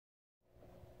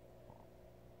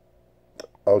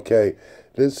Okay,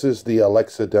 this is the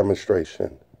Alexa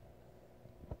demonstration.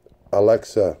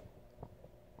 Alexa,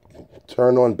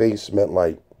 turn on basement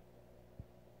light.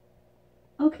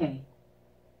 Okay.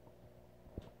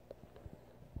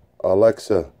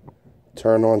 Alexa,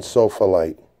 turn on sofa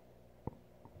light.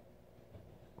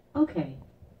 Okay.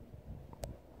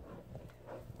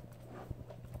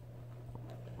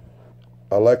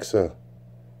 Alexa,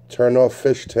 turn off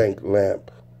fish tank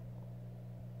lamp.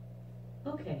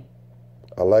 Okay.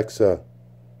 Alexa,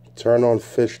 turn on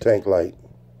fish tank light.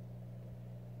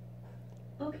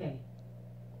 Okay.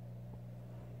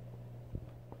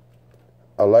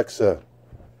 Alexa,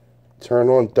 turn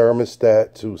on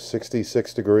thermostat to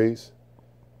 66 degrees.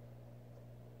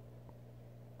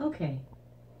 Okay.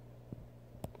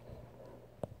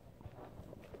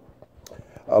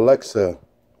 Alexa,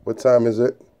 what time is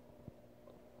it?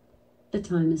 The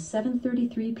time is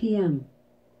 7:33 p.m.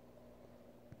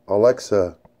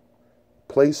 Alexa,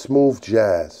 play smooth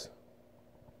jazz.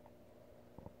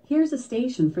 Here's a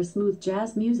station for smooth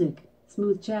jazz music.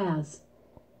 Smooth jazz.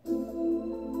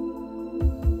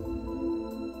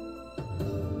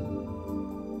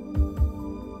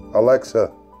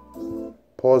 Alexa,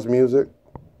 pause music.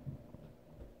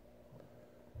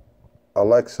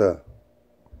 Alexa,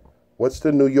 what's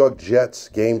the New York Jets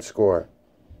game score?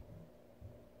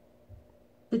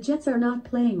 The Jets are not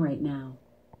playing right now.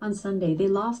 On Sunday, they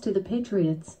lost to the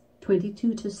Patriots,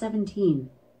 22-17.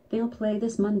 They'll play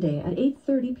this Monday at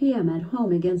 8:30 p.m. at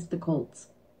home against the Colts.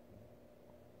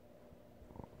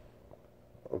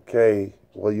 Okay,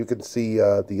 well, you can see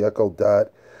the Echo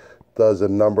Dot does a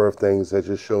number of things. I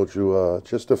just showed you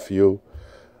just a few.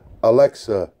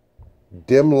 Alexa,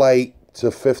 dim light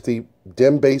to 50,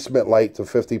 dim basement light to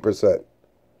 50%.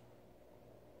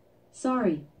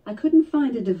 Sorry, I couldn't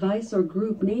find a device or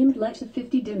group named Lexa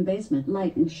 50 Dim Basement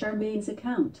Light in Charmaine's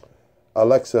account.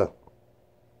 Alexa,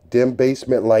 dim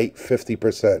basement light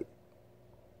 50%.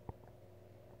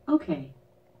 Okay.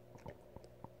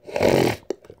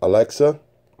 Alexa,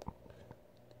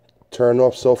 turn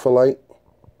off sofa light.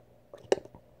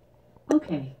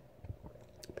 Okay.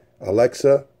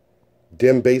 Alexa,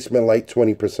 dim basement light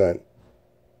 20%.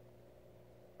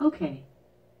 Okay.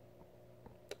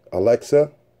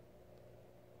 Alexa,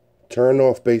 turn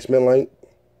off basement light.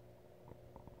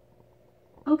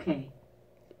 Okay.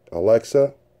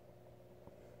 Alexa,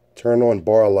 turn on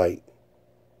bar light.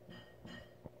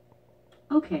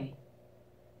 Okay.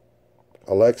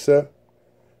 Alexa,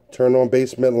 turn on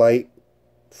basement light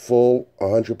full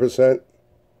 100%.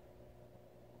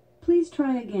 Please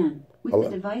try again with the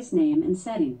device name and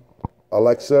setting.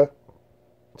 Alexa,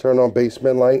 turn on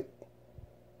basement light.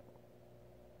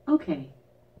 Okay.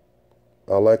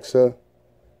 Alexa,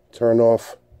 turn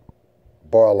off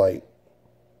bar light.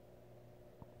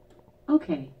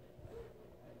 Okay.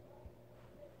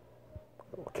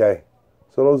 Okay,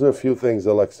 so those are a few things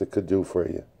Alexa could do for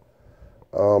you.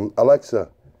 Alexa,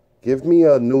 give me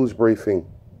a news briefing.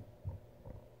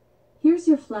 Here's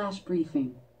your flash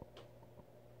briefing.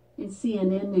 In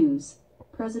CNN News,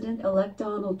 President-elect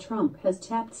Donald Trump has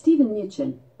tapped Steven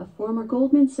Mnuchin, a former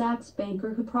Goldman Sachs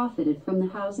banker who profited from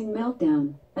the housing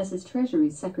meltdown, as his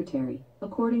Treasury Secretary,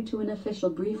 according to an official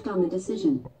briefed on the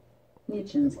decision.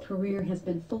 Mnuchin's career has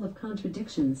been full of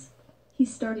contradictions. He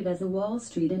started as a Wall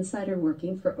Street insider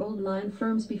working for old-line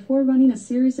firms before running a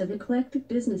series of eclectic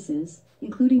businesses,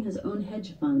 including his own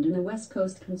hedge fund and a West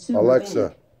Coast consumer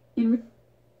Alexa, bank.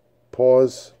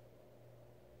 Pause.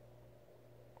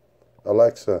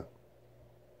 Alexa,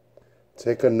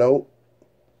 take a note.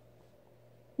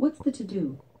 What's the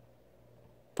to-do?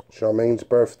 Charmaine's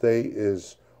birthday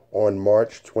is on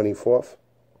March 24th.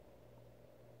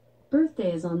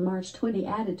 Birthday is on March 20.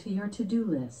 Added to your to-do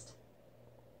list.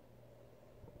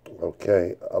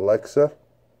 Okay, Alexa,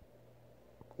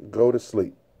 go to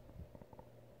sleep.